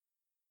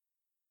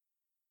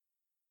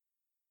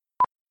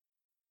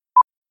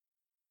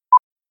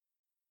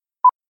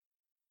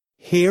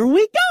Here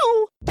we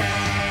go!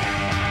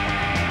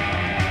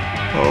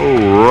 Oh,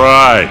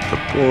 right, the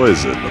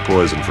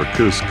poison for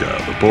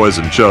Kuzco, the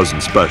poison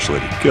chosen specially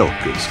to kill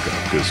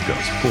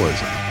Kuzco's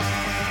poison.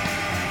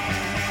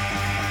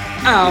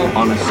 Ow.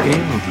 On a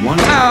scale of 1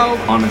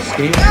 Ow. on a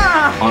scale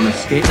on a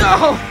scale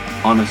No.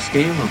 on a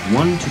scale of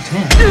 1 to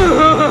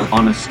 10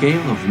 on a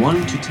scale of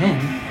 1 to 10,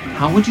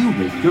 how would you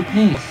rate your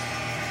pain?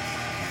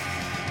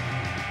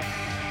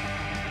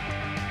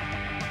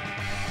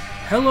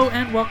 Hello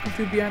and welcome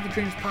to Beyond the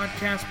Dreams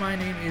podcast. My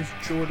name is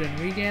Jordan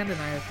Wiegand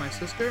and I have my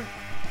sister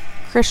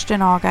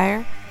Christian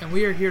Allgaier, and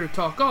we are here to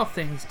talk all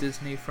things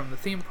Disney, from the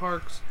theme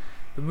parks,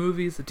 the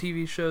movies, the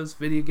TV shows,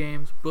 video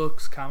games,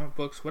 books, comic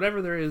books,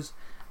 whatever there is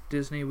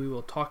Disney, we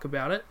will talk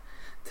about it.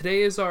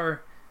 Today is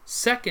our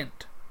second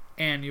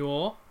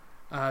annual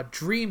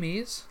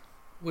Dreamies,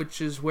 which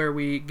is where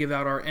we give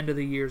out our end of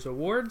the year's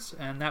awards,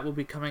 and that will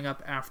be coming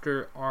up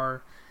after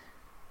our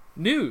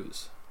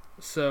news.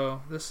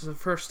 So this is the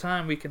first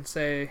time we can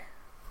say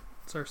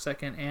it's our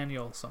second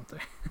annual something.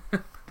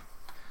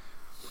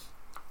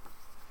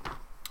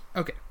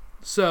 Okay,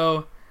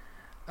 so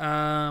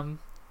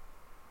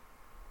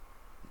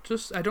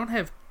just I don't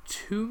have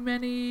too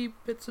many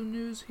bits of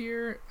news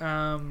here.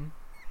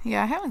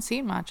 Yeah, I haven't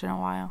seen much in a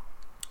while.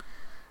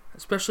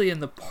 Especially in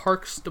the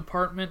parks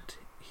department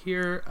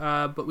here,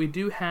 but we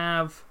do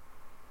have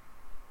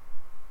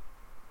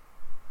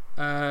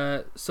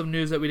some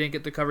news that we didn't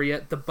get to cover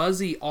yet. The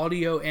Buzzy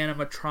audio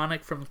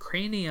animatronic from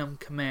Cranium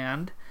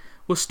Command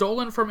was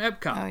stolen from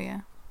Epcot. Oh,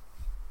 yeah.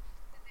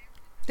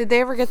 Did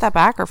they ever get that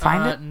back or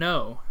find it?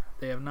 No,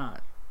 they have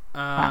not.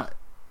 Wow.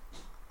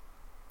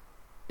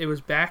 It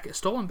was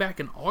stolen back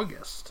in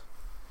August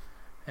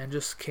and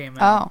just came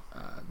out.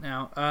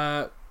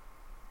 Now,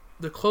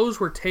 the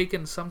clothes were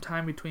taken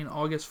sometime between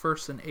August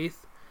 1st and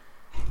 8th.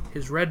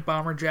 His red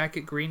bomber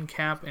jacket, green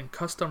cap, and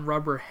custom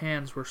rubber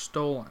hands were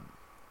stolen.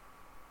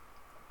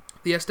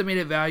 The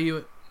estimated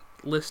value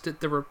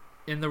listed on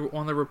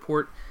the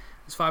report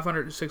is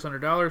 $500 to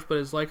 $600, but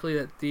it's likely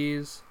that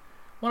these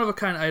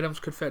one-of-a-kind items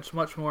could fetch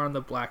much more on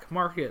the black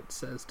market,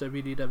 says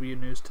WDW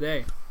News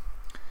Today.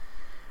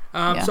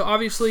 So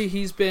obviously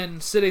he's been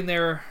sitting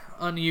there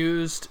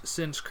unused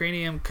since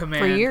Cranium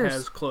Command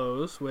has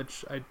closed,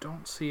 which I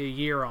don't see a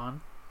year on,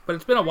 but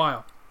it's been a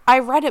while. I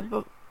read it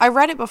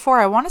before.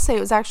 I want to say it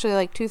was actually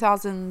like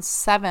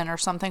 2007 or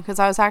something, because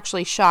I was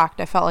actually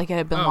shocked. I felt like it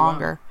had been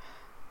longer. Wow.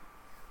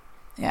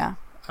 Yeah.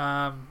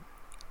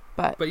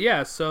 But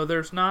yeah, so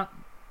there's not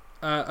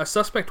a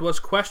suspect was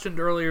questioned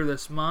earlier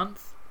this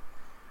month.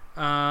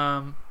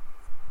 But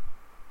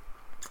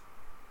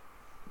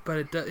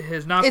it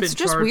has not been charged. It's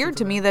just weird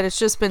to me that it's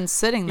just been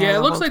sitting there. Yeah,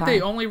 it looks like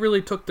they only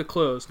really took the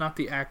clothes, not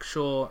the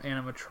actual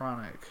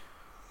animatronic.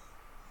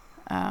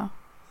 Oh.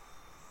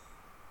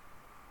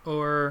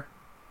 Or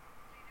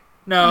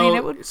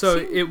no,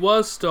 it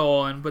was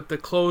stolen, but the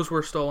clothes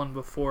were stolen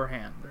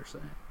beforehand, they're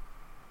saying.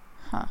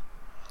 Huh.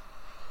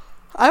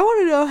 I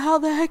want to know how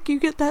the heck you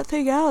get that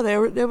thing out of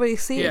there.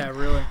 Nobody's seen it. Yeah,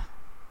 really.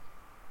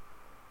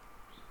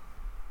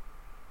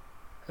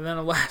 And then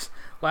a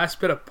last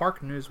bit of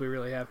park news we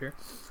really have here.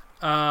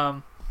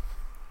 So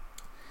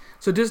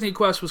Disney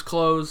Quest was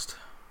closed,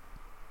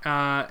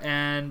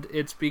 and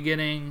it's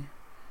beginning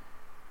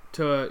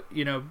to,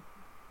 the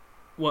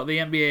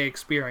NBA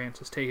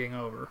experience is taking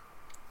over.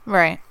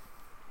 Right.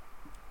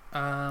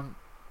 So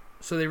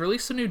they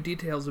released some new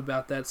details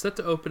about that. It's set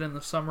to open in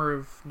the summer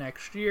of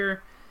next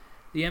year.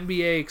 The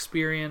NBA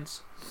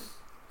experience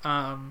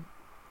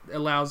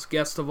allows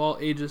guests of all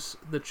ages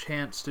the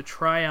chance to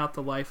try out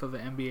the life of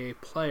an NBA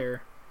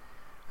player.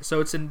 So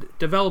it's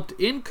developed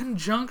in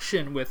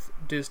conjunction with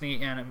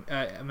Disney and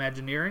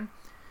Imagineering,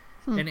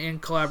 and in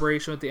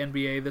collaboration with the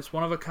NBA. This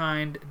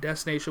one-of-a-kind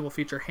destination will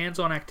feature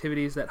hands-on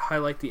activities that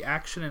highlight the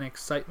action and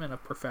excitement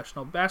of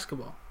professional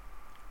basketball.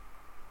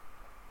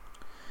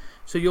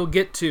 So you'll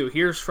get to,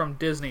 here's from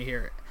Disney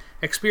here,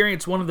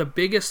 experience one of the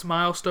biggest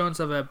milestones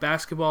of a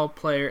basketball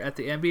player at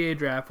the NBA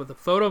draft with a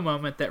photo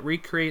moment that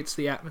recreates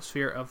the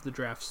atmosphere of the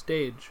draft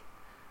stage.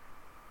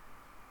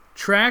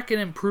 Track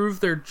and improve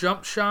their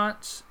jump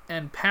shots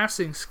and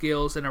passing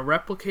skills in a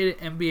replicated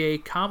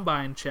NBA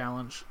Combine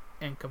Challenge,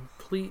 and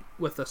complete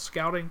with a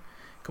scouting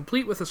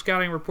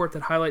report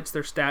that highlights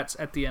their stats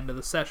at the end of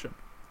the session.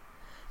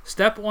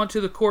 Step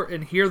onto the court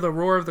and hear the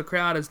roar of the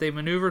crowd as they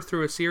maneuver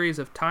through a series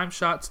of time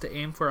shots to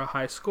aim for a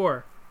high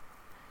score.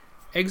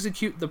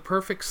 Execute the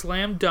perfect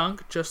slam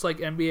dunk, just like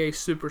NBA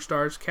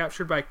superstars,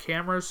 captured by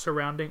cameras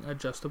surrounding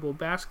adjustable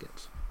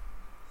baskets.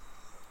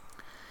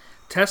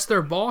 Test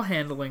their ball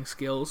handling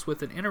skills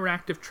with an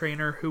interactive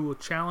trainer who will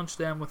challenge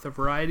them with a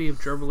variety of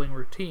dribbling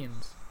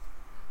routines.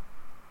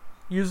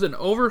 Use an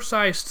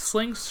oversized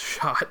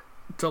slingshot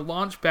to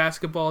launch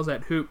basketballs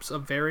at hoops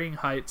of varying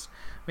heights,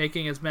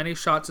 making as many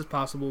shots as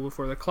possible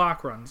before the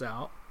clock runs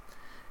out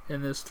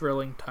in this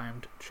thrilling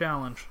timed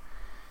challenge.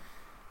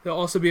 They'll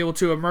also be able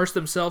to immerse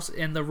themselves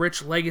in the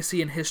rich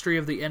legacy and history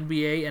of the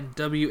NBA and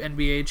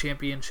WNBA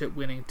championship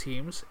winning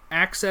teams,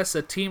 access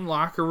a team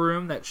locker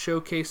room that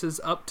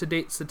showcases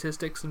up-to-date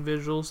statistics and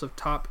visuals of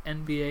top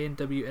NBA and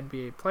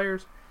WNBA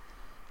players,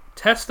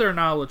 test their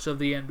knowledge of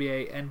the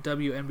NBA and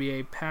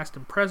WNBA past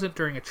and present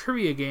during a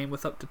trivia game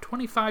with up to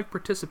 25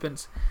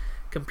 participants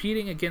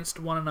competing against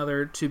one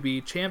another to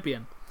be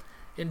champion.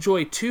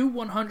 Enjoy 2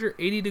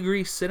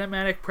 180-degree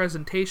cinematic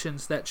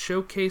presentations that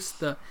showcase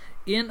the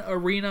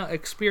in-arena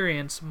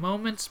experience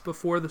moments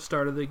before the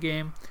start of the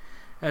game,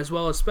 as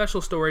well as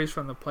special stories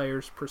from the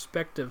players'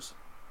 perspectives.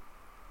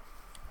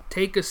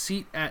 Take a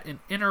seat at an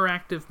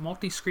interactive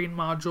multi-screen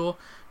module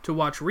to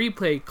watch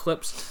replay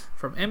clips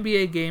from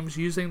NBA games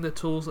using the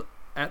tools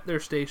at their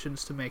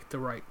stations to make the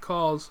right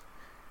calls.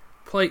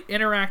 Play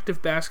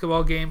interactive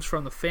basketball games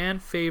from the fan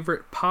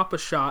favorite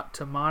Pop-A-Shot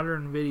to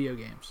modern video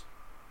games.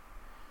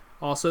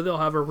 Also, they'll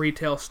have a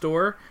retail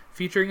store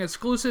featuring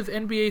exclusive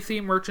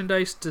NBA-themed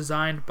merchandise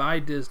designed by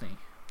Disney.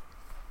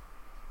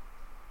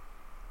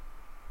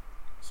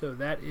 So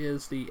that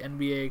is the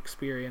NBA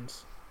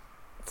experience.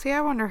 See,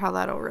 I wonder how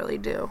that'll really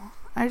do.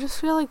 I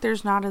just feel like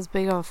there's not as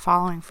big of a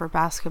following for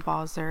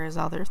basketball as there is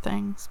other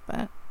things,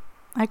 but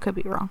I could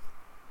be wrong.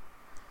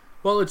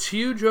 Well, it's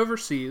huge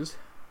overseas.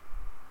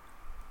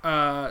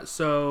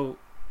 So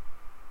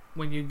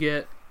when you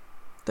get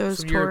those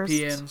some tourists.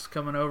 Europeans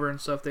coming over and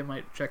stuff, they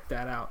might check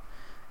that out,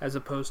 as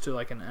opposed to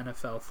like an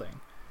NFL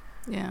thing.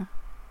 Yeah.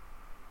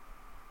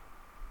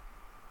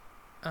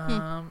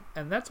 And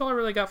that's all I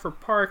really got for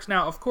parks.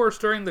 Now, of course,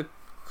 during the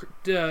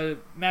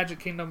Magic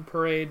Kingdom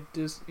parade,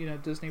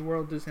 Disney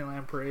World,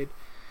 Disneyland parade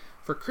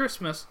for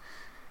Christmas,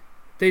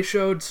 they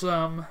showed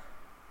some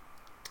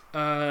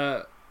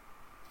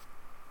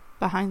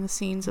behind the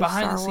scenes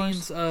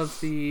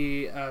of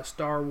the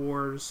Star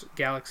Wars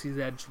Galaxy's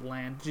Edge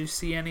land. Did you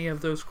see any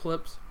of those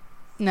clips?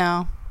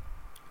 No.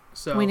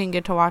 So we didn't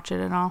get to watch it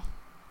at all.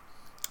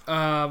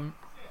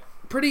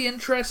 Pretty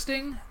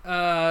interesting.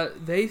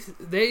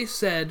 They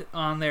said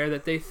on there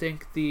that they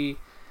think the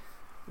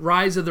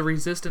Rise of the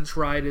Resistance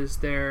ride is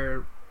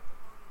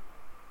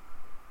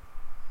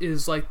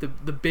like the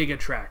big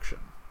attraction.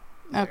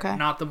 Okay.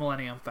 Not the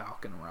Millennium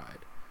Falcon ride.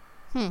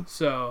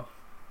 So,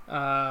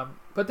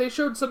 but they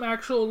showed some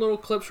actual little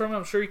clips from it.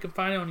 I'm sure you can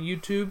find it on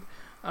YouTube.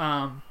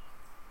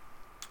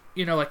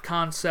 Like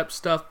concept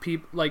stuff.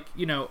 People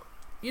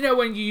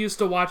when you used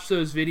to watch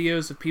those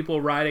videos of people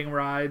riding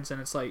rides,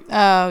 and it's like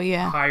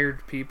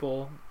hired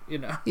people,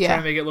 trying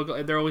to make it look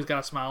like they're always got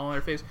a smile on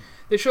their face.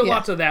 They show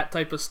lots of that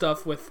type of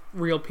stuff with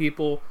real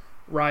people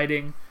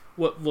riding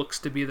what looks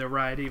to be the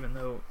ride, even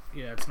though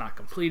it's not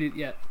completed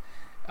yet.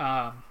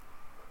 But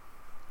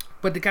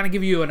to kind of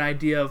give you an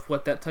idea of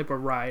what that type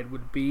of ride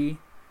would be.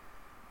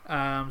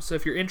 So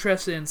if you're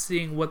interested in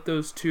seeing what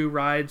those two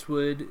rides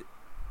would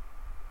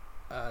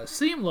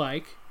seem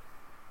like,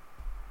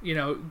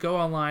 go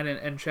online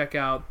and check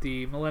out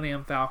the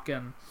Millennium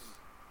Falcon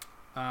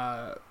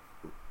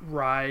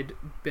ride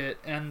bit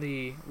and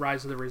the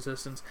Rise of the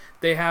Resistance.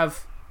 They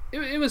have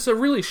it was a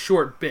really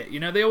short bit.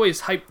 They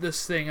always hype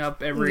this thing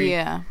up every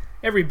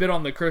bit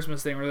on the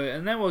Christmas thing,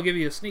 and then we'll give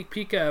you a sneak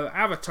peek of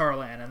Avatar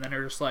Land, and then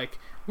they're just like,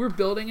 we're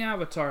building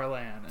Avatar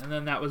Land, and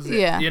then that was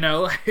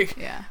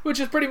it. Which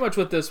is pretty much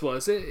what this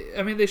was.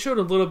 They showed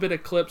a little bit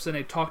of clips and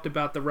they talked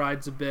about the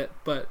rides a bit,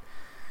 but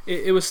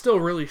it was still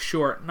really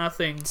short.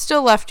 Nothing.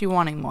 Still left you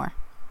wanting more.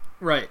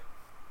 Right.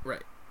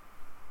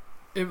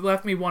 It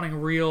left me wanting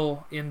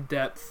real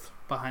in-depth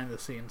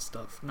behind-the-scenes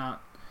stuff,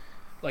 not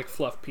like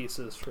fluff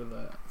pieces for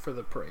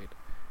the parade.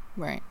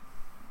 Right.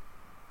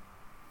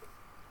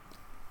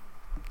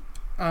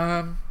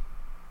 But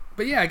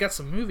yeah, I got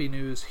some movie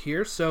news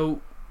here.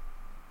 So,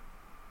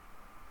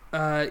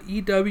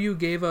 EW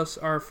gave us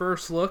our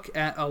first look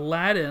at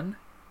Aladdin.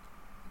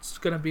 It's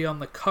going to be on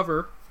the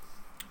cover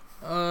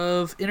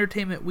of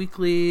Entertainment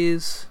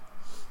Weekly's,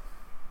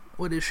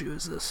 what issue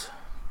is this?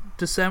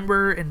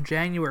 December and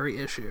January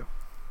issue.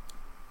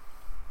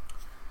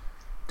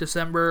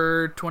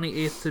 December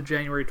 28th to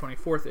January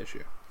 24th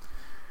issue.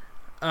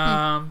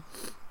 Have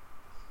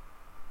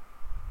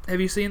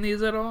you seen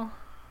these at all?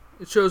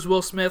 It shows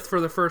Will Smith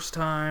for the first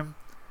time.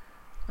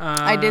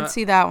 I did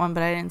see that one,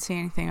 but I didn't see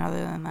anything other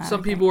than that.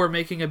 Some people were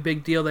making a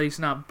big deal that he's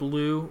not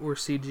blue or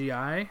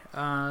CGI.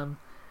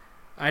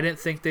 I didn't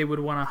think they would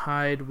want to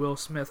hide Will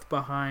Smith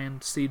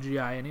behind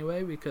CGI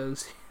anyway,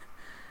 because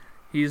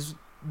he's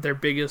their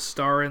biggest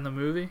star in the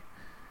movie.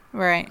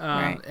 Right,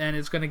 and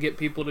it's going to get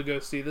people to go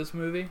see this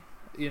movie.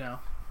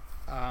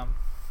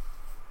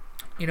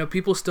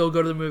 People still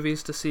go to the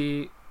movies to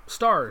see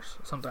stars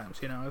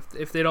sometimes.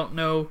 If they don't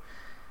know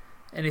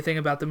anything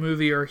about the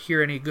movie or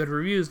hear any good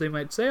reviews, they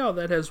might say, oh,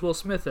 that has Will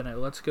Smith in it,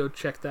 let's go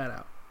check that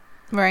out.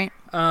 Right.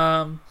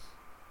 And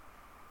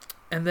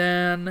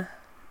then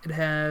it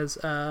has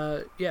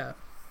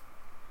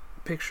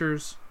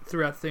pictures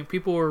throughout the thing.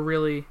 People were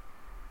really,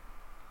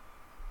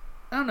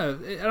 I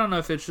don't know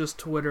if it's just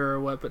Twitter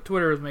or what, but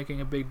Twitter is making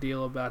a big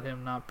deal about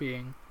him not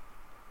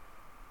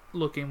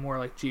looking more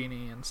like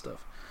Genie and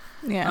stuff.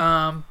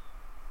 Yeah.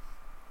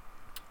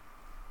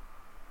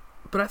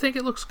 But I think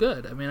it looks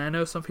good. I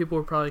know some people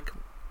are probably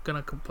going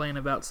to complain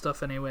about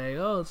stuff anyway.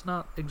 Oh, it's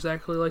not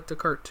exactly like the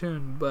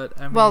cartoon, but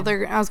I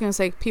was going to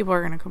say, people are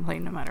going to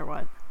complain no matter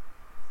what.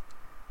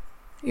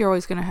 You're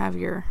always going to have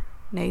your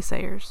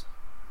naysayers.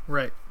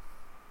 Right.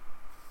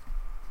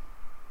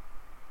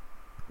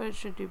 But it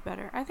should do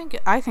better. I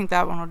think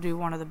that one will do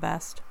one of the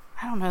best.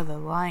 I don't know. The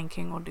Lion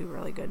King will do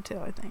really good too.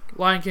 I think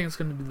Lion King's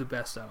going to be the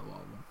best out of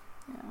all of them.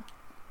 Yeah.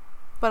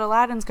 But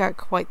Aladdin's got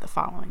quite the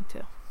following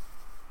too.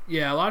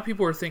 Yeah, a lot of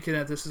people are thinking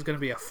that this is going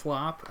to be a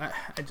flop.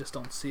 I just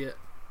don't see it.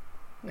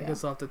 Yeah. I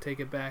guess I'll have to take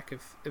it back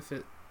if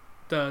it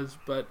does.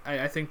 But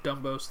I think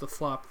Dumbo's the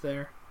flop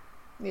there.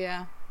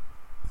 Yeah.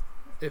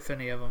 If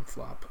any of them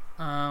flop.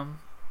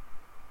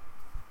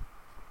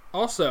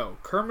 Also,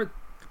 Kermit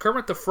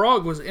the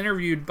Frog was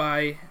interviewed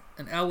by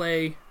an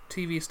LA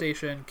TV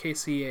station,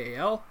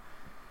 KCAL.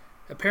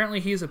 Apparently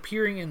he's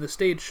appearing in the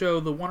stage show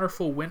The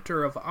Wonderful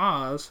Winter of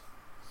Oz.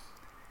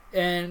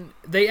 And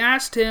they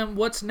asked him,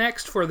 what's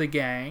next for the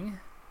gang?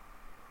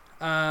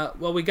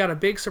 Well, we got a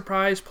big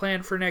surprise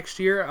planned for next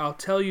year. I'll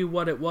tell you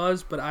what it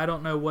was, but I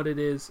don't know what it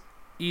is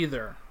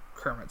either,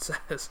 Kermit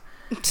says.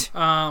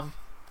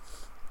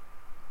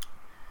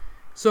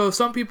 So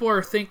some people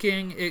are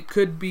thinking it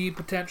could be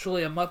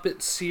potentially a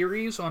Muppet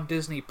series on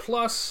Disney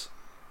Plus.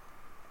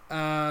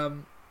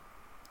 But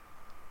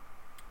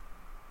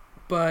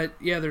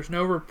yeah, there's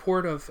no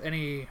report of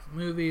any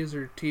movies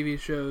or TV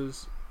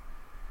shows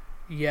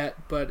yet.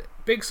 But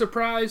big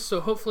surprise,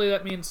 so hopefully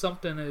that means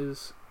something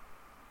is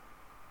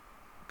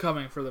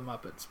coming for the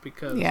Muppets,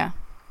 because the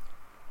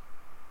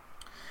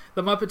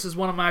Muppets is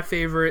one of my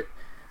favorite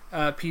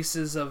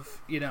pieces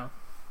of,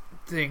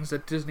 things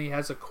that Disney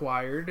has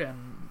acquired,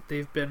 and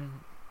they've been,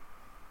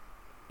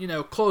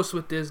 close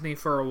with Disney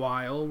for a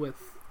while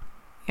with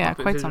Muppet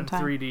quite Vision some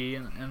time. 3D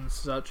and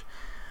such.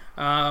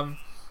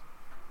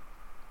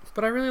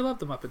 But I really love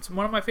the Muppets.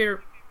 One of my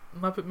favorite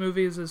Muppet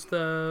movies is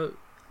the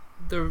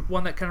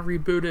one that kind of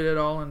rebooted it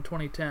all in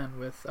 2010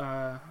 with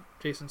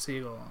Jason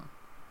Segel.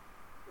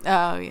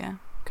 Oh yeah,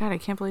 God, I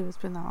can't believe it's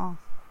been that long.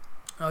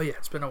 Oh yeah,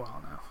 it's been a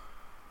while now.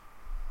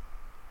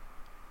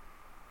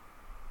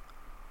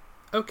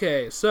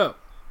 Okay, so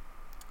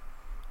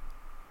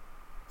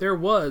there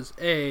was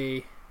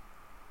a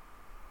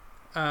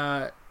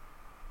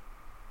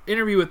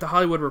interview with the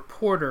Hollywood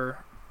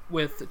Reporter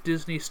with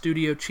Disney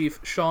studio chief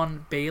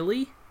Sean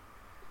Bailey.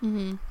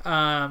 Mm-hmm.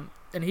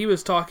 And he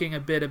was talking a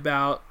bit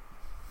about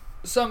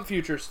some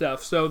future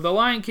stuff. So The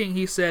Lion King,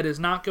 he said, is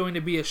not going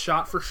to be a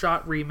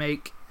shot-for-shot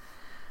remake.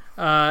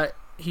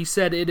 He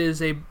said it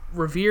is a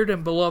revered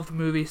and beloved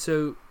movie,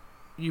 so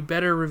you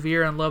better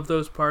revere and love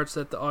those parts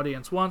that the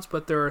audience wants,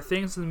 but there are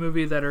things in the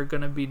movie that are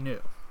going to be new.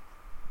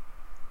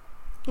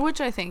 Which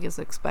I think is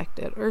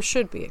expected, or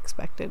should be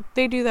expected.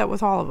 They do that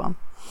with all of them.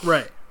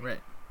 Right.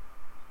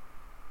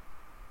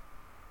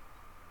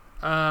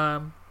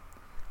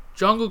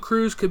 Jungle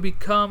Cruise could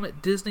become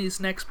Disney's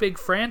next big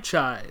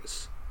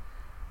franchise.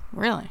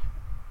 Really?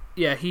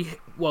 Yeah, he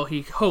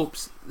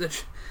hopes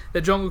that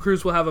Jungle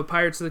Cruise will have a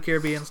Pirates of the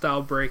Caribbean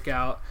style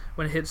breakout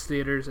when it hits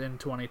theaters in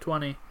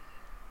 2020.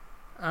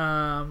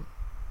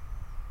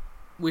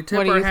 We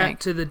tip our hat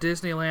to the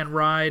Disneyland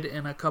ride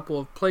in a couple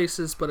of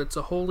places, but it's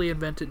a wholly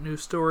invented new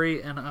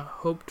story and a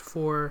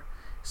hoped-for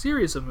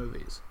series of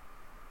movies.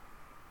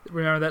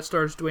 Remember, that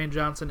stars Dwayne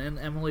Johnson and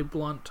Emily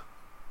Blunt.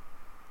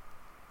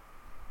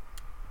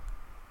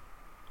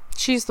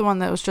 She's the one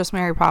that was just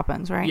Mary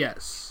Poppins, right?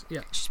 Yes.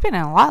 Yeah. She's been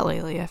in a lot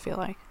lately, I feel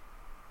like.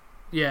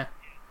 Yeah.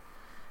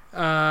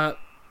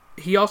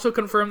 He also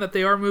confirmed that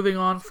they are moving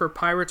on for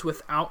Pirates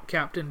without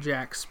Captain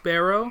Jack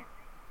Sparrow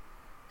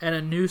and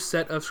a new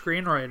set of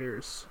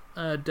screenwriters,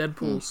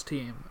 Deadpool's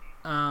team.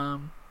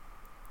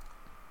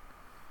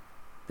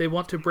 They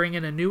want to bring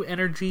in a new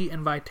energy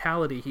and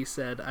vitality, he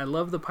said. I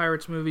love the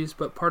Pirates movies,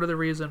 but part of the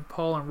reason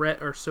Paul and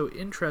Rhett are so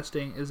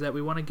interesting is that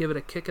we want to give it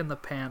a kick in the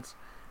pants,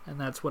 and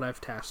that's what I've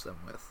tasked them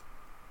with.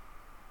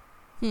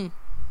 I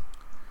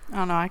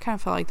don't know. I kind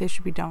of felt like they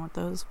should be done with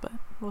those, but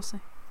we'll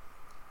see.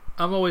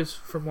 I'm always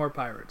for more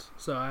Pirates,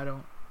 so I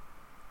don't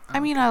I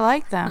mean, I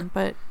like them,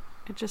 but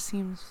it just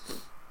seems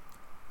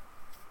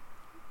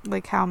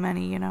like how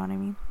many, you know what I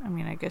mean? I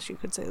mean, I guess you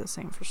could say the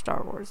same for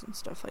Star Wars and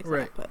stuff like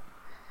that,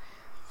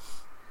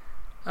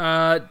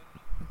 but...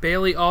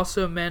 Bailey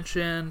also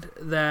mentioned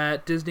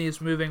that Disney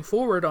is moving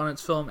forward on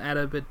its film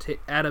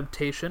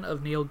adaptation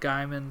of Neil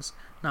Gaiman's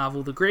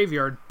novel The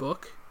Graveyard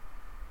Book.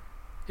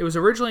 It was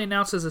originally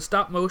announced as a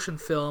stop-motion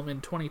film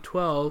in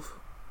 2012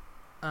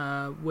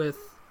 with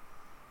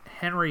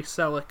Henry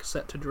Selick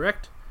set to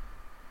direct,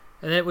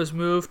 and it was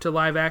moved to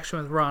live action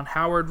with Ron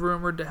Howard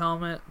rumored to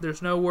helm it.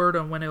 There's no word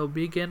on when it will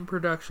begin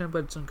production,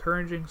 but it's an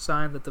encouraging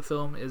sign that the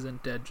film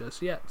isn't dead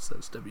just yet,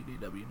 says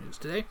WDW News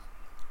Today.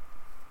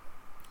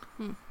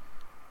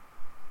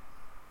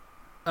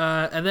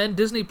 And then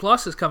Disney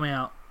Plus is coming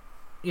out,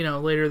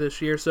 later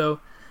this year, so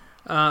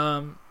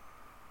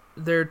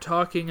they're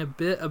talking a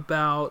bit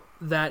about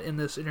that in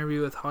this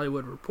interview with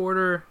Hollywood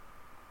Reporter.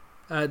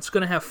 It's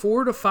going to have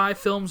 4 to 5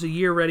 films a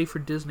year ready for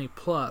Disney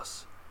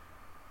Plus.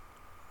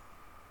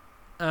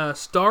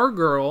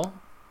 Stargirl,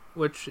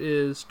 which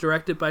is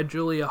directed by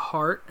Julia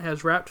Hart,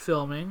 has wrapped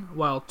filming,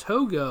 while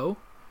Togo,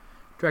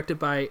 directed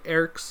by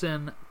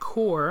Erickson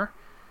Core,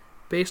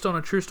 based on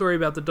a true story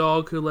about the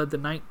dog who led the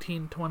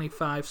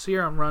 1925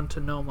 Serum Run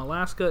to Nome,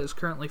 Alaska, is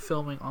currently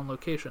filming on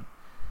location.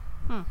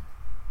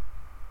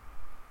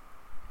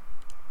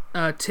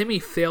 Timmy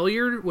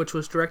Failure, which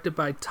was directed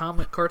by Tom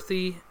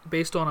McCarthy,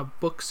 based on a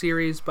book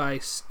series by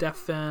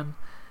Stefan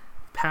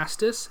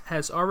Pastis,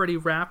 has already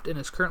wrapped and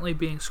is currently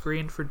being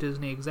screened for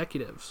Disney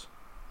executives.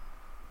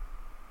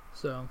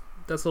 So,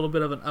 that's a little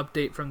bit of an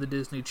update from the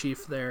Disney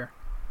chief there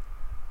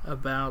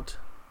about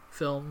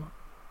film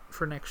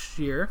for next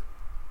year.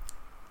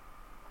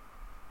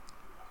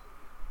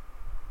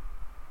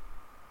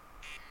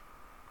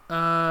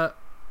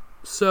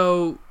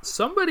 So,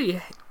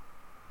 somebody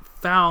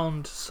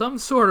found some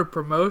sort of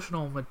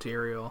promotional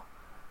material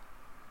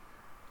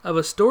of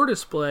a store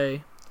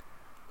display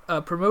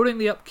promoting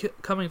the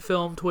upcoming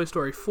film Toy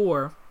Story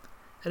 4,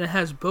 and it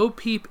has Bo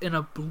Peep in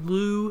a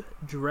blue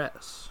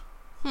dress.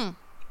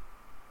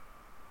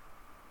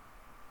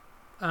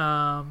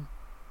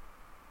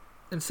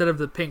 Instead of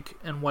the pink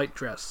and white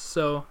dress.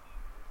 So,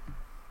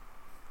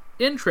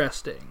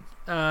 interesting.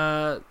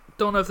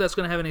 Don't know if that's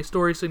going to have any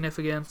story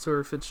significance or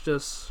if it's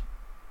just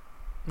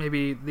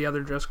maybe the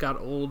other dress got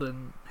old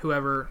and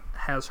whoever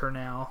has her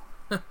now,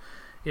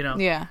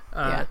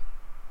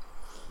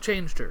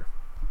 changed her.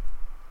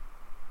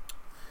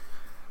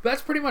 But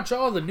that's pretty much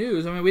all the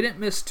news. I mean, we didn't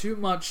miss too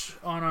much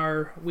on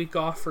our week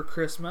off for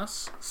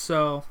Christmas,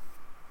 so...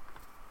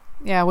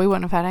 Yeah, we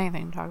wouldn't have had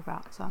anything to talk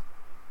about, so...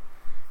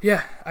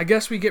 Yeah, I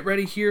guess we get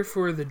ready here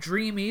for the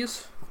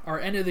Dreamies, our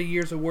end of the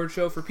year's award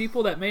show. For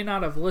people that may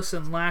not have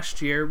listened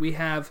last year, we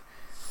have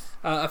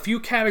a few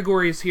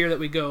categories here that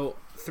we go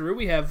through.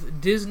 We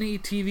have Disney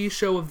TV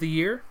Show of the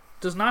Year.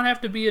 Does not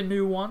have to be a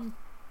new one,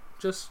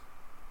 just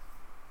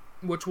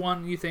which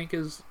one you think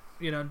is,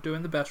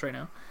 doing the best right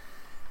now.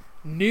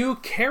 New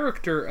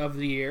Character of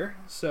the Year.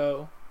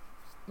 So,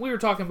 we were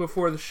talking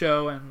before the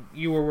show, and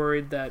you were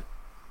worried that...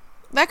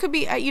 That could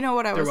be, I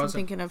wasn't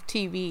thinking of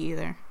TV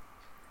either.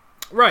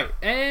 Right.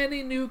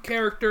 Any new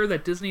character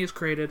that Disney has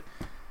created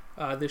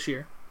this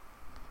year.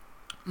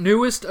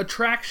 Newest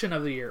attraction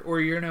of the year, or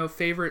your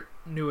favorite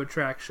new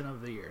attraction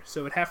of the year.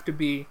 So it'd have to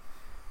be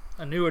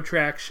a new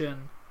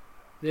attraction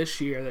this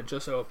year that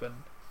just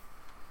opened.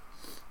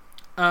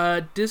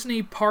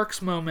 Disney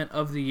Parks moment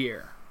of the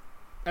year.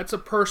 That's a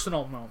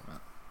personal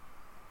moment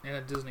in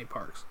a Disney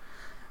Parks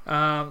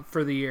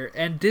for the year.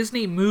 And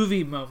Disney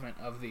movie moment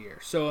of the year.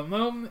 So a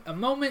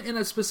moment in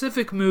a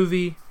specific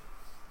movie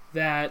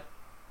that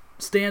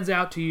stands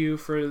out to you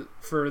for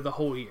the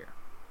whole year.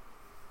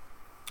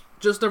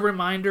 Just a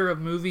reminder of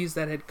movies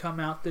that had come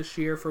out this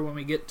year for when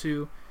we get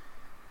to...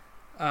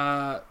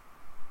 Oh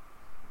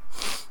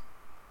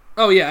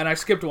yeah, and I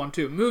skipped one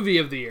too. Movie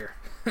of the year.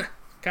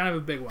 Kind of a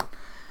big one.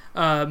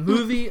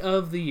 Movie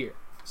of the year.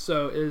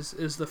 So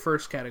is the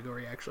first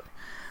category, actually.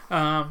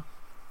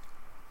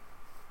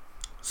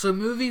 So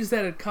movies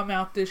that had come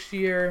out this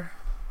year...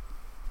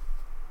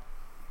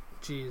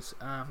 Jeez,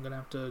 I'm going to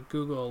have to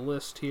Google a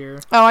list here.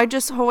 Oh, wait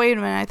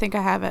a minute. I think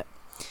I have it.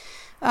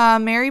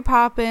 Mary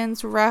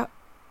Poppins,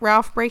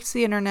 Ralph Breaks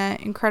the Internet,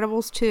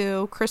 Incredibles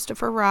 2,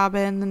 Christopher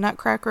Robin, The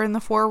Nutcracker in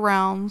the Four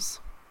Realms.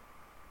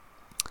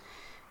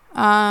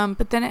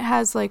 But then it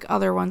has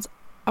other ones.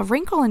 A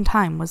Wrinkle in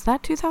Time. Was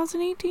that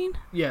 2018?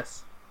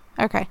 Yes.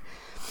 Okay.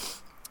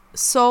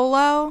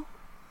 Solo,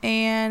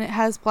 and it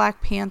has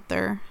Black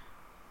Panther.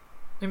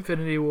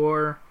 Infinity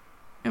Wars.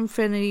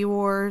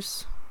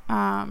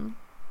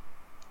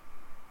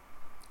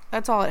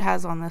 That's all it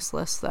has on this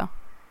list, though.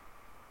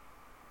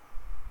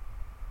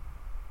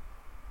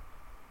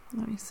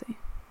 Let me see.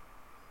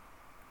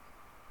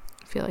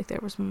 I feel like there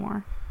was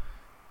more.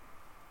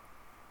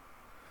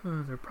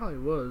 There probably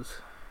was.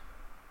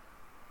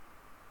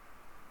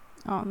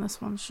 Oh, and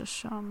this one's just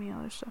showing me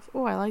other stuff.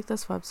 Oh, I like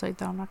this website,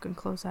 though. I'm not going to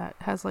close that.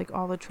 It has,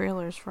 all the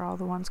trailers for all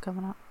the ones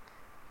coming up.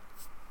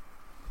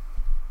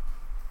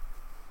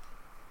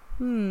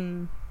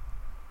 Yeah,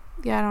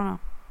 I don't know.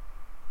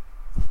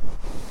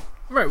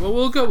 Right, well,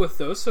 we'll go with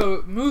those.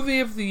 So,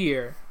 movie of the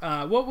year.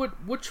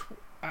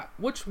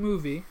 Which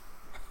movie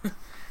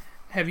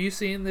have you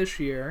seen this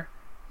year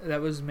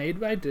that was made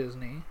by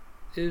Disney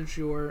is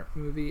your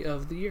movie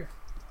of the year?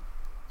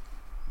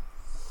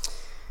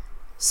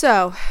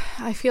 So,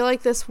 I feel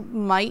like this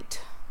might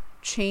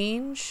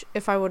change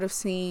if I would have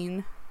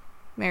seen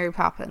Mary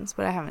Poppins,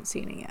 but I haven't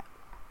seen it yet.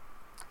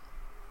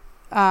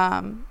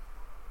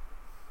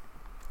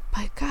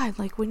 But God,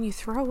 when you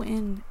throw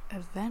in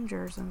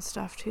Avengers and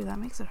stuff too, that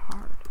makes it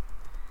hard.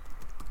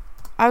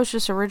 I was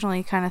just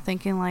originally kind of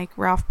thinking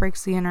Ralph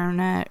Breaks the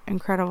Internet,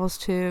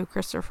 Incredibles 2,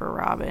 Christopher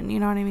Robin.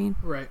 You know what I mean?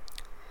 Right.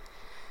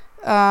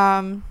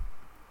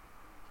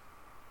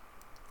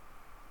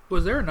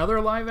 Was there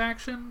another live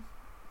action?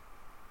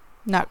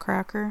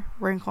 Nutcracker,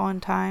 Wrinkle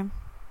in Time.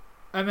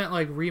 I meant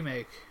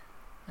remake.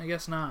 I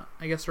guess not.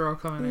 I guess they're all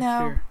coming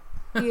next year.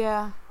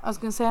 Yeah, I was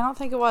gonna say I don't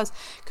think it was,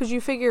 because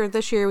you figure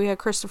this year we had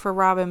Christopher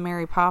Robin,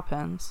 Mary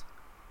Poppins,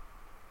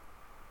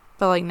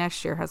 but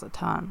next year has a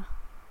ton.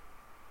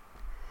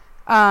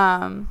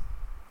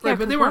 Right,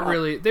 but 'cause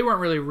they weren't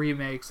really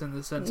remakes in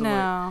the sense of like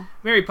No.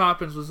 Mary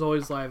Poppins was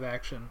always live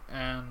action,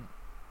 and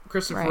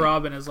Christopher Right.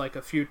 Robin is like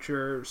a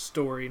future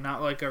story,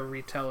 not like a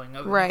retelling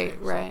of it. Right,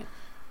 right.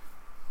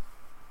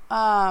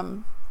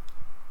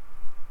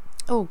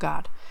 Oh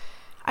God,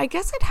 I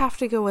guess I'd have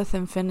to go with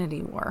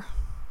Infinity War.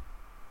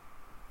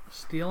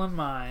 Stealing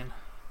mine.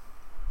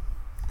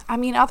 I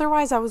mean,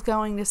 otherwise I was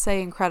going to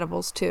say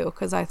Incredibles 2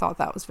 because I thought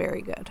that was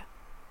very good.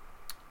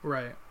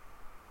 Right.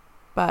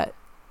 But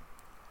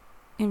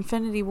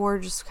Infinity War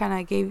just kind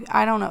of gave...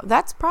 I don't know.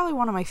 That's probably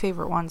one of my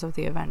favorite ones of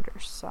the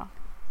Avengers, so...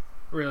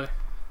 Really?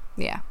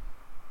 Yeah.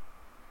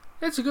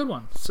 It's a good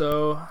one.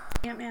 So...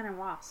 Ant-Man and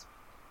Wasp.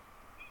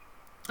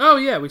 Oh,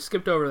 yeah, we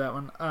skipped over that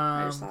one.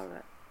 I just saw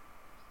that.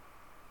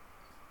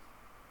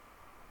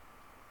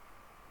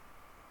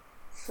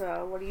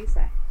 So, what do you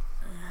say?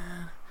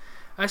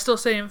 I still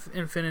say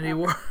Infinity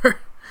War.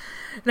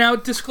 Now,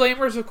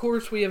 disclaimers, of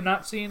course, we have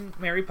not seen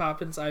Mary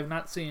Poppins. I have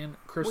not seen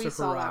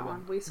Christopher Robin. That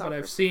one. We saw but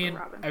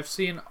Robin. I've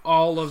seen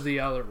all of the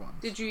other ones.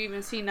 Did you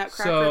even see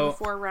Nutcracker in the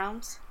Four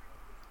Realms?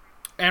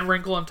 And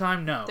Wrinkle in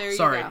Time? No. There you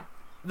Sorry. go.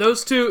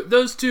 Those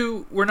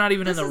two were not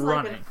even in the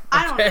running.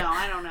 I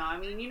don't know. I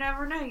mean, you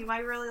never know. You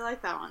might really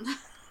like that one.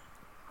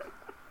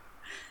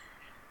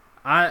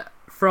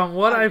 From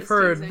what I'm I've just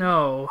heard, teasing.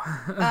 no.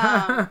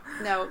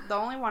 No, the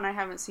only one I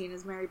haven't seen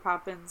is Mary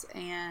Poppins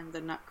and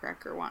the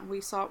Nutcracker one.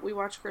 We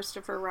watched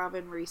Christopher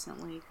Robin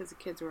recently because the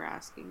kids were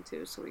asking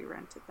to, so we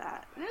rented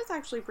that, and it was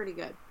actually pretty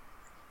good.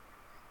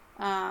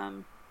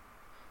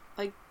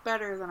 Like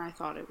better than I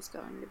thought it was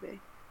going to be.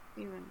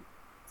 Even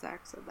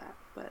Zach said that,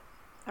 but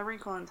A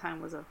Wrinkle in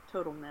Time was a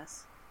total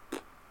miss.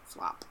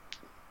 Flop.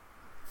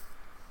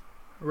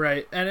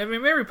 Right, and I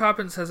mean, Mary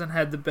Poppins hasn't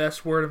had the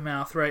best word of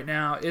mouth right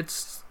now.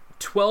 Its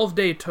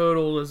 12-day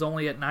total is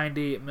only at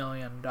 $98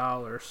 million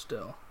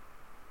still.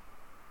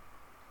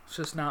 It's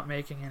just not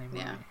making any money.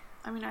 Yeah,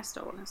 I mean, I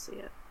still want to see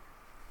it.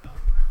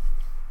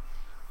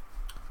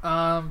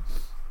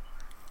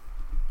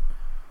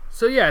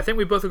 So yeah, I think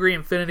we both agree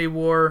Infinity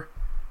War,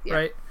 Yeah.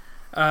 right?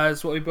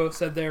 Is what we both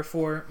said there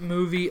for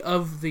movie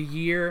of the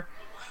year.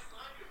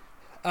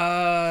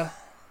 That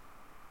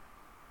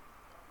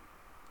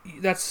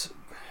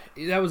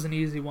was an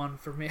easy one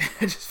for me.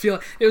 I just feel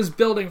like it was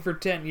building for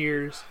 10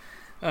 years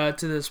to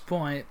this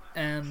point,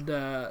 and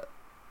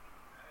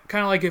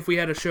kind of like if we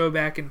had a show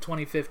back in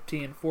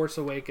 2015, Force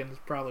Awakens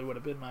probably would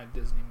have been my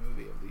Disney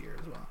movie of the year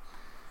as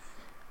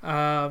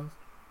well.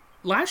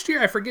 Last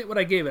year, I forget what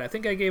I gave it. I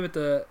think I gave it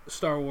to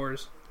Star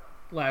Wars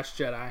Last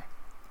Jedi.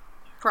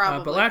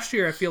 Probably. But last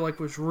year, I feel like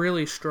was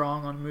really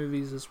strong on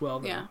movies as well.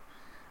 Though.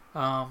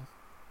 Yeah.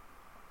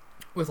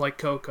 With like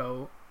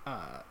Coco,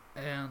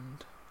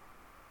 and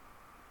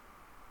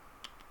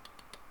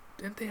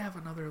didn't they have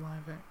another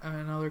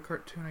another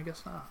cartoon? I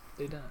guess not.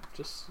 They didn't.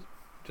 Just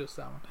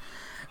that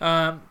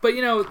one. But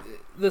you know,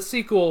 the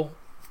sequel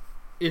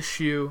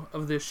issue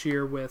of this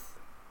year with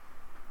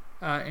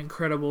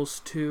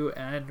Incredibles 2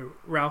 and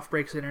Ralph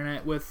Breaks the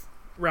Internet, with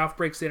Ralph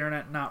Breaks the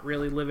Internet not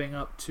really living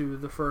up to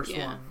the first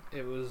one.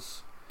 It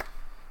was,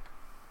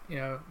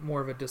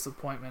 more of a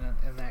disappointment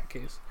in that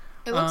case.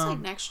 It looks like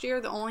next year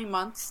the only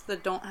months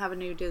that don't have a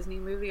new Disney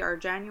movie are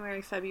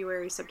January,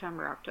 February,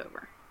 September,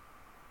 October.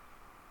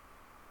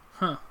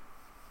 Huh.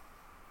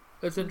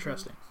 That's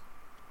interesting.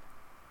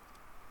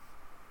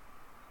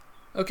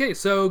 Okay,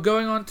 so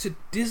going on to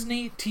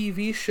Disney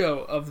TV show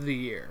of the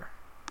year.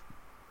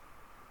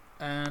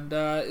 And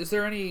is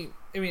there any...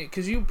 I mean,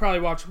 because you probably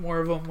watch more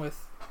of them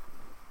with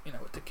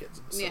the kids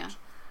and such. Yeah.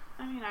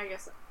 I mean, I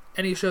guess...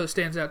 Any show that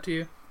stands out to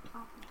you?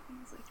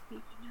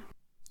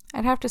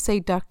 I'd have to say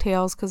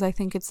DuckTales because I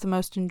think it's the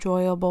most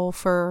enjoyable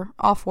for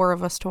all four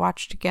of us to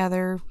watch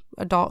together.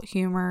 Adult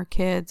humor,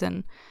 kids,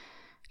 and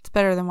it's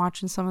better than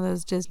watching some of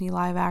those Disney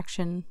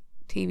live-action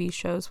TV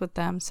shows with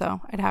them. So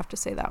I'd have to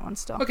say that one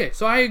still. Okay,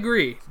 so I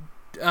agree.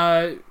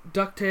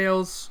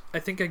 DuckTales, I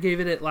think I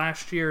gave it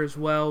last year as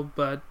well,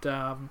 but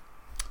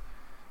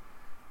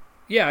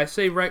yeah, I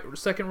say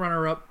second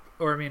runner-up,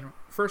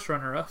 first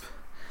runner-up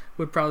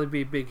would probably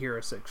be Big Hero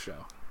 6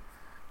 show.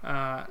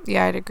 Yeah,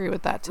 I'd agree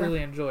with that too.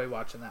 Really enjoy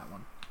watching that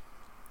one.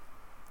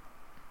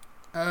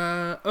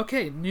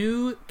 Okay,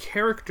 new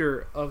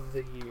character of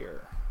the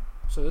year.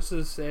 So this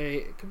is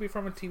it could be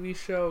from a TV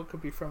show, it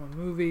could be from a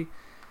movie.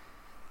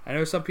 I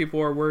know some people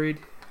are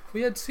worried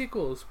we had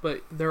sequels,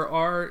 but there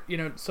are,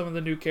 some of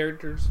the new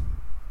characters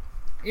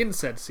in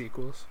said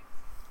sequels.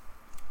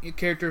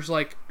 Characters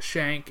like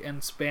Shank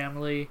and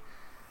Spamley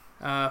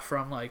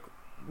from like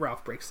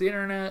Ralph Breaks the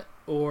Internet,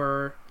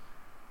 or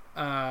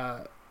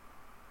the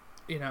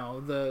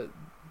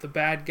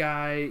bad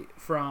guy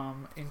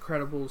from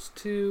Incredibles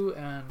 2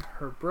 and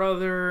her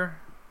brother.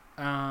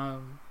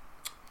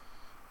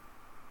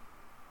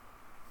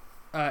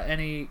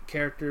 Any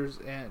characters,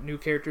 new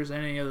characters,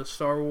 any of the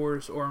Star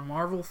Wars or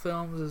Marvel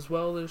films as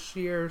well this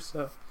year.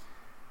 So,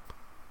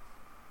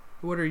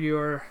 what are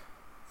your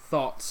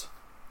thoughts?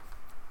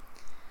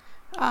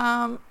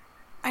 I'd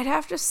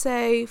have to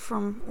say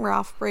from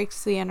Ralph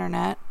Breaks the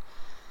Internet,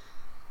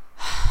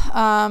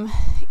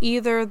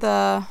 either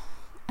the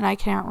and I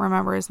can't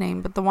remember his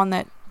name, but the one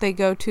that they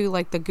go to,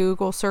 like the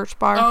Google search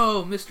bar.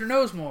 Oh, Mr.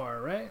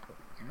 Knowsmore, right?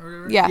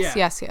 Yes.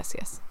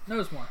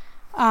 Knowsmore.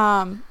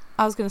 I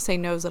was gonna say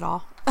knows it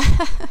all.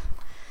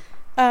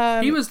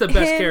 He was the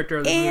best character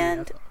of the movie.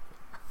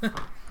 I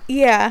thought.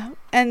 Yeah,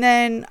 and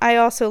then I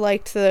also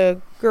liked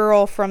the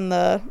girl from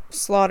the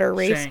slaughter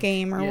race Shank,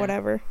 game or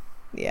whatever.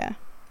 Yeah.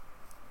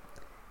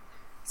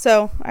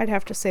 So I'd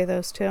have to say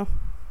those two.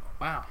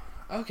 Wow.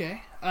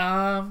 Okay.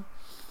 I'm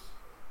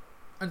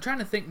trying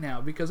to think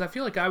now because I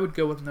feel like I would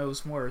go with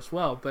Knowsmore as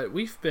well, but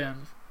we've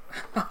been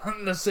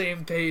on the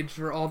same page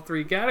for all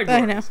three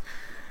categories. I know.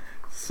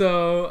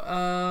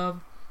 So,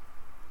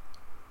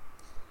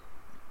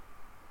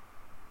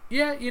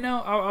 yeah,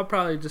 I'll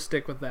probably just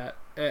stick with that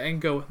and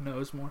go with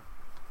Knowsmore.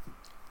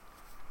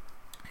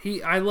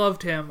 I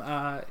loved him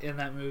in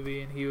that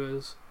movie, and he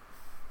was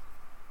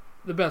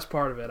the best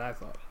part of it, I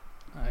thought.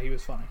 He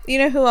was funny. You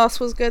know who else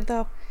was good,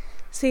 though?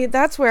 See,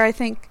 that's where I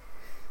think,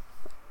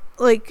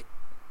 like,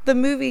 the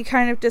movie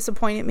kind of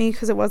disappointed me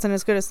because it wasn't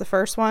as good as the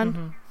first one.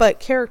 Mm-hmm. But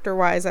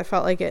character-wise, I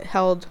felt like it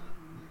held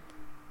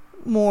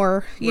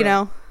more, you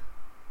know,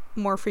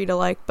 more free to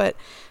like. But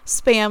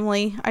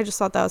Spamley, I just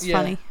thought that was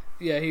funny.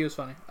 Yeah, he was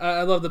funny.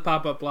 I love the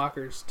pop-up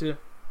blockers, too.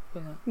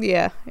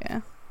 Yeah.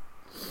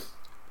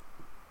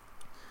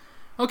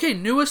 Okay,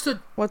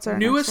 What's our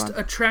newest next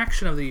one?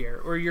 attraction of the year,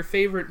 or your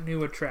favorite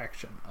new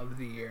attraction of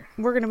the year.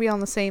 We're going to be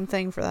on the same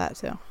thing for that,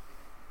 too.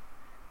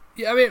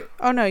 Yeah, I mean...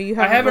 Oh, no, you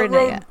haven't written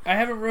it yet. I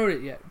haven't wrote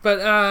it yet,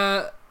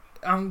 but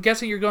I'm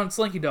guessing you're going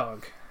Slinky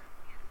Dog.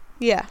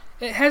 Yeah.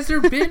 Has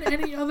there been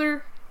any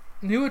other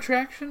new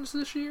attractions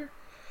this year?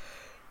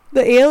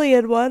 The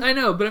alien one. I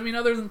know, but I mean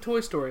other than Toy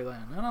Story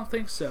Land. I don't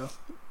think so.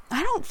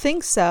 I don't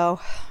think so.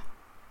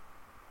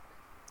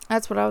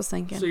 That's what I was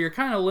thinking. So you're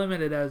kind of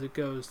limited as it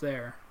goes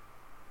there.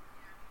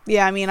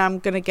 Yeah, I mean, I'm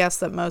going to guess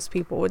that most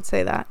people would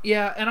say that.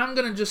 Yeah, and I'm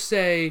going to just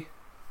say,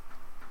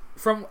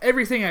 from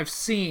everything I've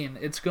seen,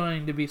 it's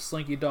going to be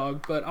Slinky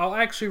Dog, but I'll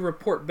actually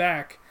report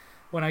back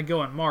when I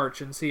go in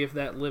March and see if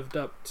that lived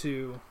up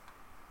to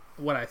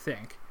what I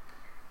think.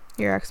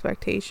 Your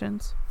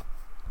expectations.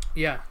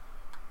 Yeah.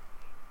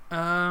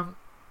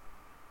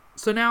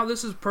 So now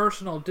this is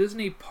personal.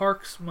 Disney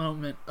Parks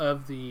moment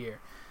of the year.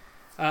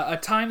 A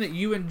time that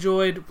you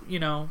enjoyed,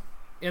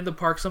 in the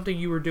park, something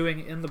you were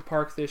doing in the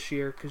park this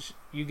year because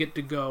you get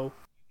to go.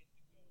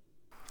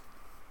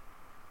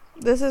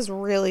 This is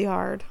really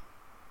hard.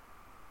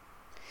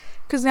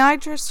 Because now I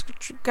just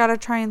gotta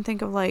try and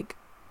think of, like,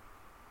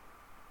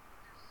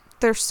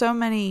 there's so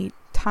many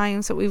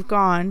times that we've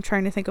gone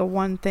trying to think of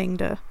one thing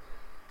to,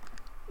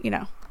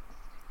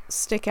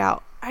 stick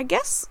out. I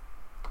guess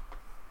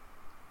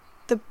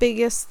the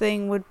biggest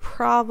thing would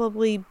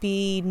probably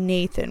be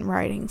Nathan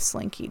riding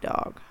Slinky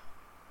Dog.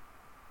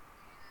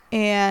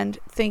 And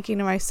thinking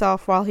to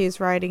myself while he's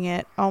riding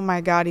it, oh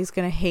my god, he's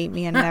going to hate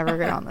me and never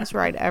get on this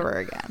ride ever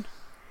again.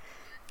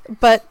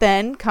 But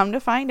then, come to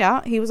find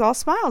out, he was all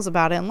smiles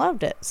about it and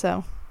loved it.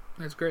 So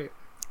That's great.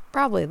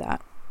 Probably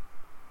that.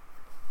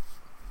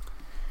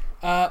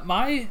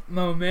 My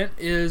moment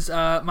is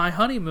my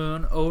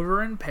honeymoon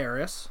over in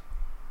Paris.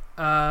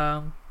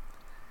 So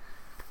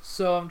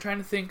I'm trying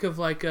to think of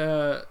like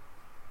a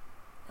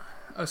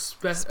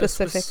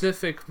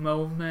specific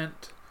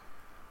moment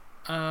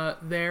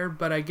there,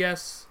 but I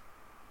guess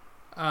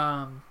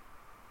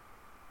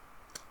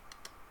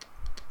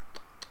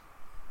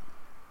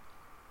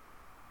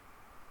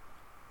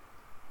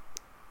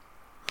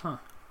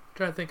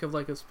trying to think of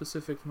like a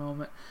specific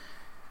moment.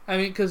 I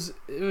mean, because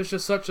it was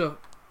just such a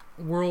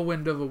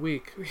whirlwind of a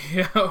week,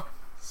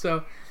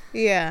 So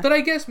yeah. But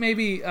I guess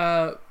maybe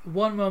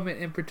one moment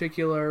in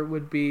particular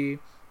would be,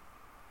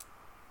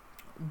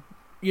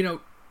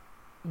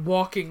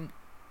 walking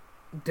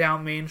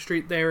down Main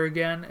Street there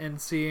again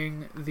and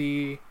seeing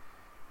the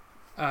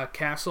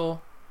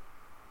castle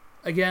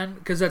again,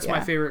 because that's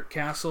my favorite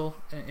castle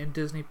in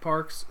Disney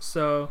parks.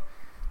 So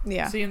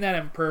seeing that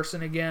in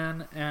person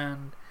again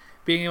and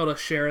being able to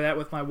share that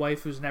with my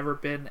wife, who's never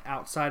been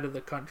outside of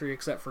the country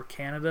except for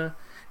Canada.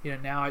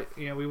 Now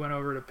we went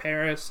over to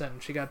Paris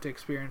and she got to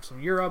experience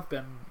some Europe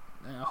and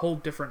a whole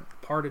different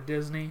part of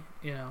Disney.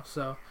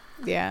 So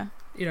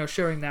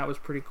sharing that was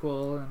pretty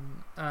cool.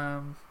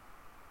 And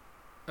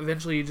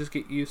eventually you just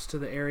get used to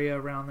the area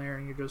around there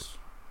and you're just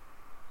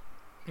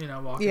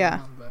walking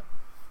around. But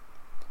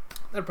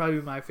that'd probably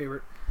be my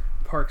favorite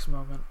parks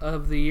moment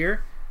of the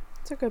year.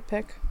 It's a good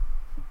pick.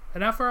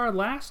 And now for our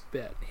last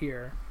bit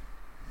here.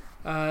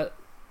 The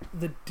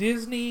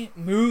Disney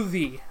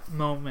movie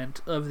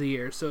moment of the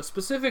year. So a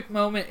specific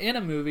moment in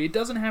a movie. It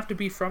doesn't have to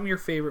be from your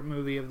favorite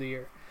movie of the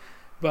year.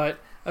 But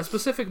a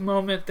specific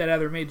moment that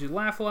either made you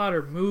laugh a lot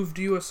or moved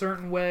you a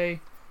certain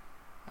way.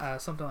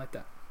 Something like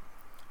that.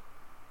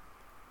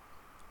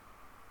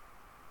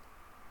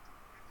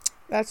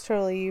 That's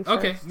totally you first.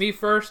 Okay, me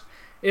first.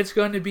 It's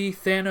going to be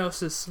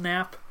Thanos'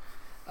 snap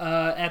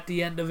at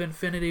the end of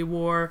Infinity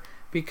War.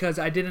 Because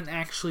I didn't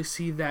actually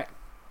see that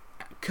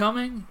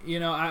coming.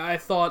 I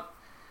thought...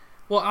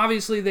 Well,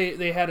 obviously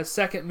they had a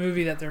second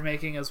movie that they're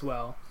making as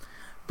well.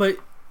 But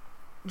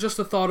just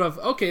the thought of,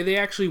 okay, they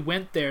actually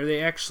went there.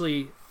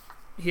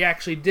 He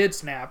actually did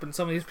snap, and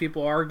some of these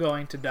people are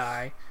going to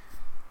die,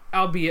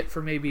 albeit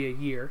for maybe a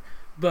year.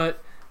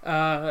 But,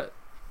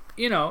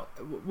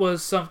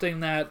 was something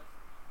that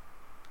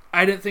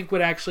I didn't think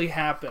would actually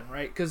happen,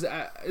 right? Because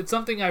it's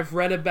something I've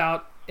read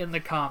about in the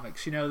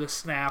comics, the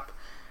snap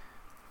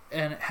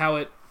and how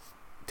it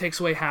takes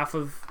away half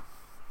of,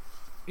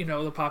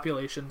 the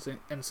populations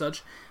and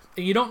such.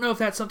 And you don't know if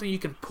that's something you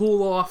can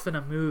pull off in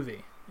a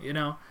movie,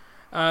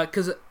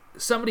 because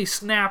somebody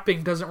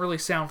snapping doesn't really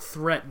sound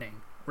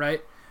threatening,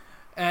 right?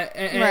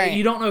 And Right.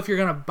 you don't know if you're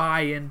going to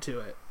buy into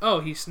it. Oh,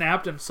 he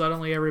snapped and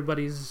suddenly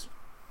everybody's,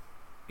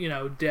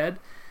 dead.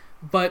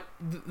 But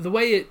the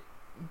way it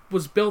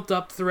was built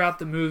up throughout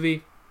the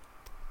movie,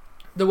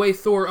 the way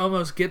Thor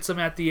almost gets him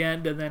at the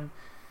end, and then,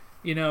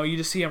 you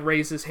just see him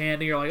raise his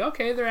hand, and you're like,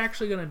 okay, they're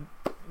actually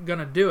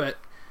gonna do it,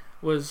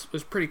 was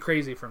pretty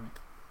crazy for me.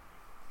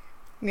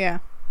 Yeah.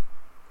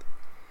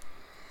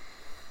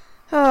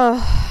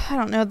 Oh, I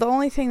don't know. The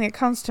only thing that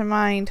comes to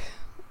mind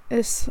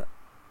is,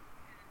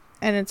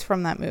 and it's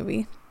from that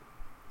movie,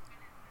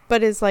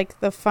 but is like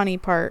the funny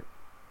part.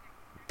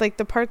 Like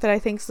the part that I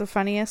think is the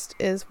funniest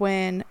is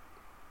when,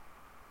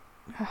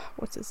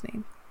 what's his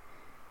name?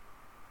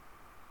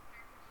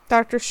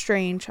 Doctor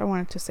Strange. I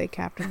wanted to say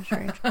Captain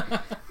Strange.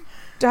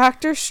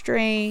 Doctor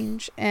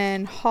Strange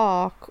and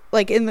Hawk,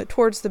 like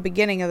towards the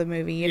beginning of the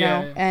movie, you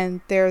know, Yeah. and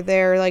they're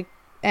there, like,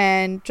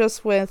 and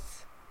just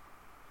with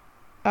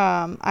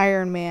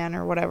Iron Man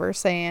or whatever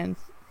saying,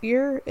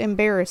 "You're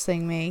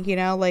embarrassing me,"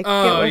 like,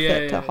 get with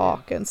it to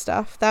Hawk and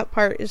stuff. That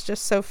part is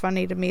just so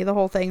funny to me. The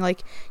whole thing,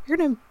 like, you're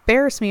gonna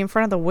embarrass me in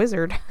front of the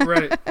wizard.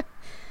 Right.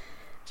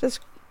 Just,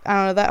 I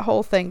don't know, that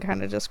whole thing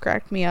kind of just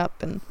cracked me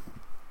up, and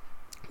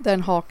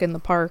then Hawk in the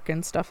park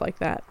and stuff like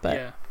that. But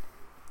yeah.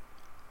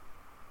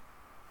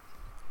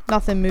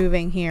 nothing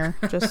moving here,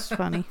 just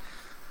funny.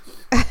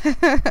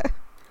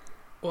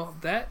 Well,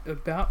 that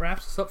about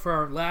wraps us up for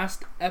our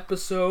last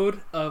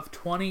episode of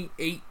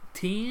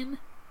 2018.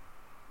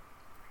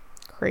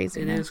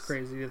 Craziness. It is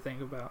crazy to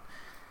think about.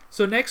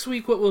 So next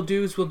week what we'll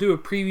do is we'll do a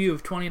preview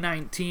of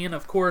 2019.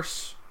 Of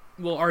course,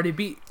 we'll already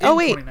be in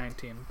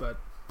 2019, but...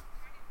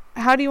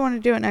 How do you want to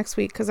do it next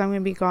week? Because I'm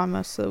going to be gone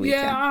most of the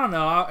weekend. Yeah, I don't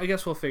know. I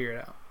guess we'll figure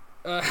it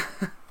out.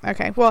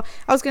 Okay. Well,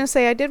 I was going to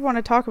say, I did want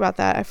to talk about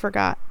that. I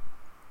forgot.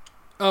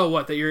 Oh,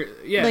 what? That you're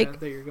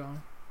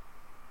going?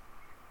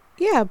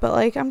 Yeah, but,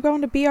 like, I'm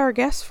going to be our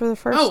guest for the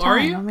first time. Oh, are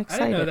you? I'm I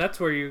excited. didn't know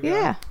that's where you're going.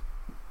 Yeah.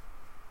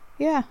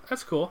 Yeah.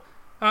 That's cool.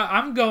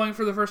 I'm going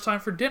for the first time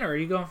for dinner. Are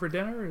you going for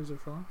dinner or is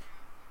it for lunch?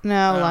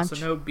 No, lunch. So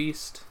no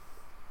Beast.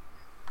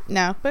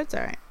 No, but it's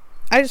all right.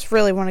 I just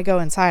really want to go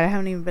inside. I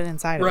haven't even been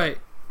inside of it. Right.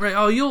 Right.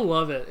 Oh, you'll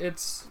love it.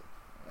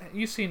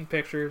 You've seen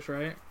pictures,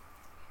 right?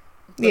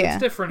 But Yeah.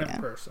 It's different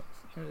in person.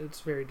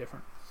 It's very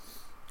different.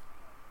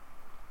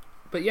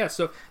 But yeah,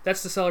 so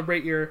that's to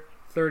celebrate your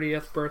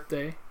 30th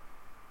birthday.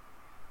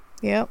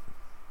 Yep.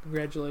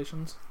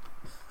 Congratulations.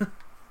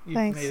 You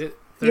Thanks. made it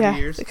 30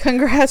 years.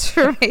 Congrats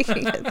for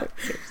making it 30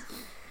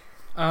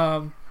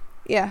 years.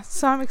 Yeah,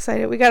 so I'm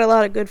excited. We got a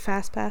lot of good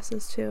fast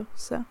passes too.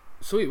 So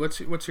sweet. What's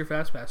your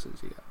fast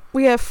passes you got?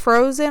 we have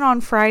Frozen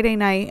on Friday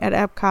night at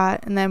Epcot,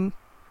 and then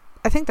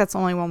I think that's the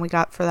only one we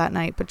got for that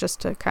night, but just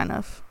to kind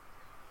of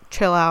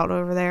chill out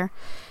over there.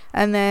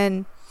 And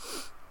then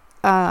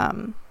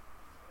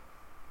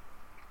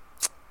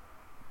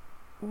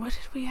what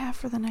did we have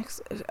for the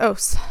next? Oh,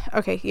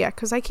 okay, yeah,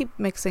 because I keep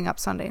mixing up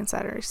Sunday and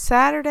Saturday.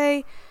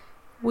 Saturday,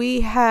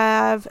 we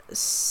have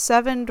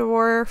Seven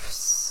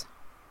Dwarfs.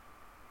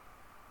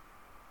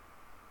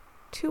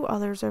 Two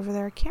others over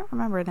there. I can't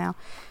remember now.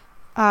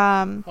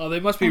 They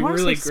must be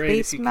really great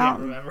if you can't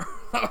remember.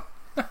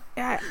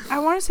 Yeah, I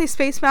want to say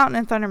Space Mountain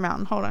and Thunder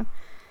Mountain. Hold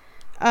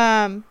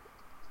on.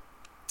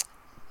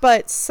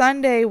 But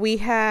Sunday we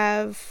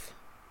have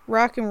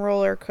Rock and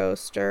Roller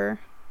Coaster.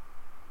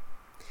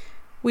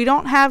 We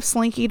don't have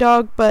Slinky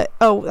Dog, but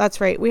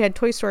that's right. We had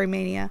Toy Story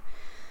Mania.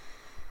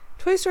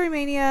 Toy Story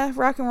Mania,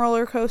 Rock and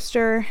Roller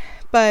Coaster,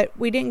 but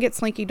we didn't get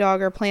Slinky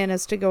Dog. Our plan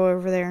is to go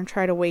over there and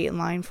try to wait in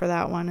line for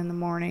that one in the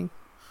morning.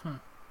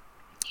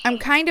 I'm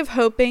kind of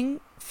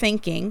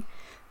thinking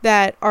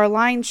that our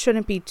line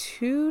shouldn't be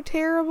too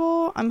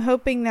terrible. I'm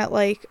hoping that,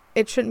 like,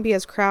 it shouldn't be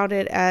as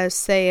crowded as,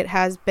 say, it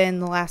has been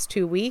the last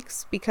 2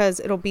 weeks,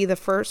 because it'll be the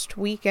first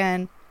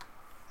weekend,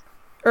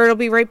 or it'll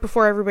be right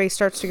before everybody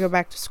starts to go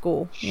back to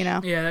school, Yeah,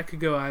 that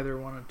could go either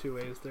one of two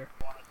ways there.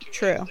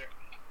 True.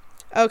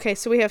 Okay,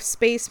 so we have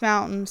Space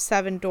Mountain,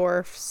 Seven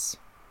Dwarfs.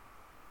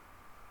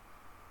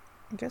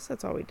 I guess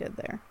that's all we did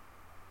there.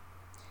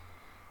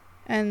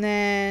 And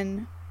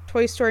then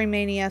Toy Story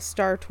Mania,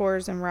 Star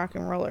Tours, and Rock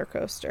and Roller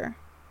Coaster.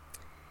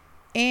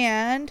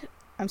 And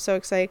I'm so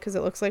excited because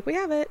it looks like we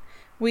have it.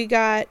 We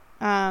got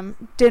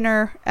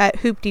dinner at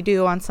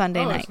Hoop-de-Doo on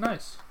Sunday night. Oh,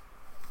 that's nice.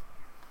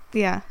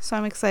 Yeah, so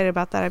I'm excited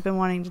about that. I've been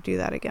wanting to do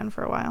that again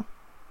for a while.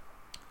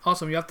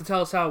 Awesome. You have to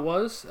tell us how it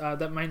was.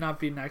 That might not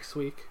be next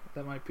week.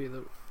 That might be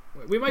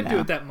we might do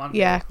it that Monday.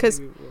 Yeah, because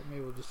maybe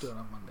we'll just do it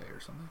on Monday or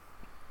something.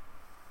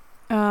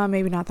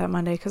 maybe not that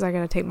Monday because I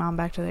got to take Mom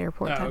back to the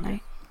airport that okay.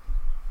 night.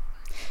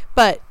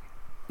 But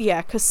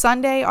yeah, because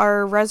Sunday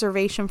our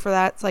reservation for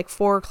that's like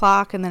 4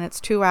 o'clock, and then it's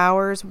 2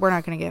 hours. We're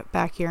not going to get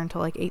back here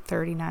until like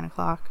 8:30, 9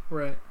 o'clock.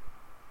 Right.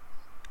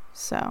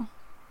 So,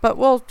 but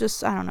we'll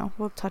just, I don't know,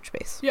 we'll touch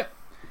base. Yeah.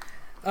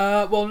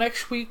 Well,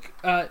 next week,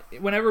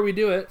 whenever we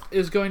do it,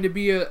 is going to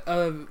be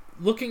a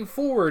looking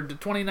forward to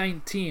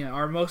 2019.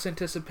 Our most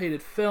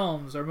anticipated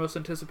films, our most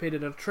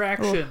anticipated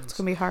attractions. Ooh, it's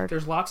going to be hard.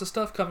 There's lots of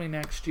stuff coming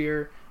next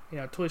year. You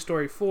know, Toy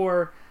Story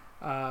 4,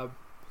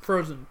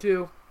 Frozen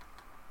 2,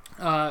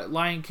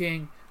 Lion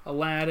King,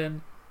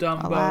 Aladdin,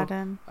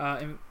 Dumbo,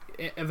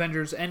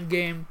 Avengers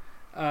Endgame,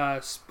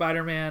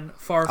 Spider-Man,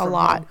 Far From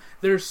Home.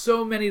 There's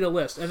so many to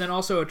list. And then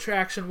also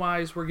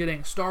attraction-wise, we're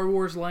getting Star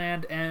Wars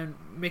Land and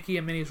Mickey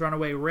and Minnie's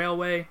Runaway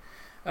Railway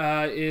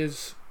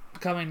is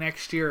coming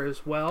next year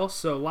as well.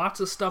 So lots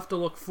of stuff to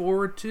look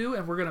forward to,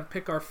 and we're going to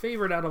pick our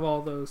favorite out of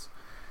all those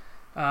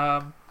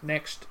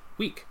next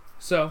week.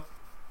 So,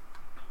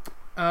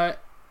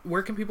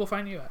 where can people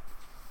find you at?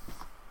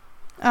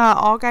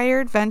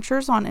 Allgeier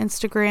Adventures on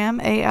Instagram,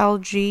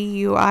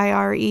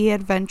 ALGUIRE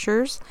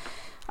Adventures.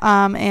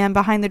 And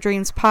Behind the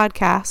Dreams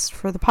Podcast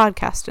for the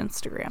podcast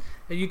Instagram.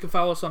 And you can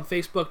follow us on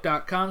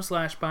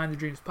Facebook.com/Behind the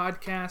Dreams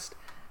Podcast,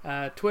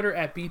 Twitter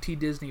at BT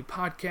Disney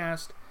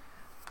Podcast.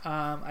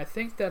 I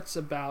think that's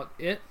about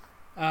it.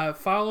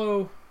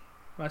 Follow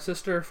my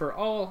sister for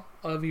all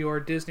of your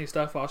Disney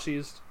stuff while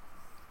she's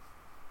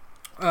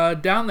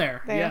down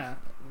there. Yeah,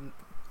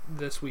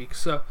 this week.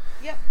 So,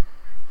 yep.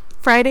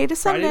 Friday to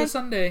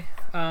Sunday.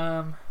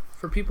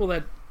 For people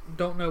that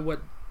don't know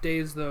what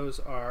days those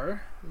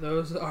are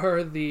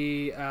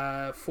the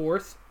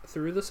 4th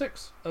through the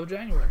 6th of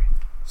January.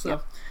 So,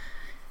 yep.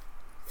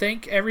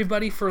 Thank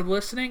everybody for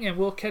listening, and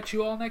we'll catch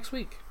you all next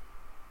week.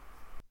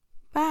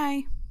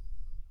 Bye.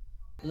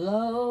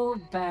 Low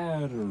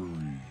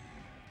battery.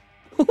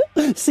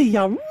 See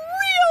ya real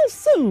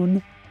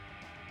soon.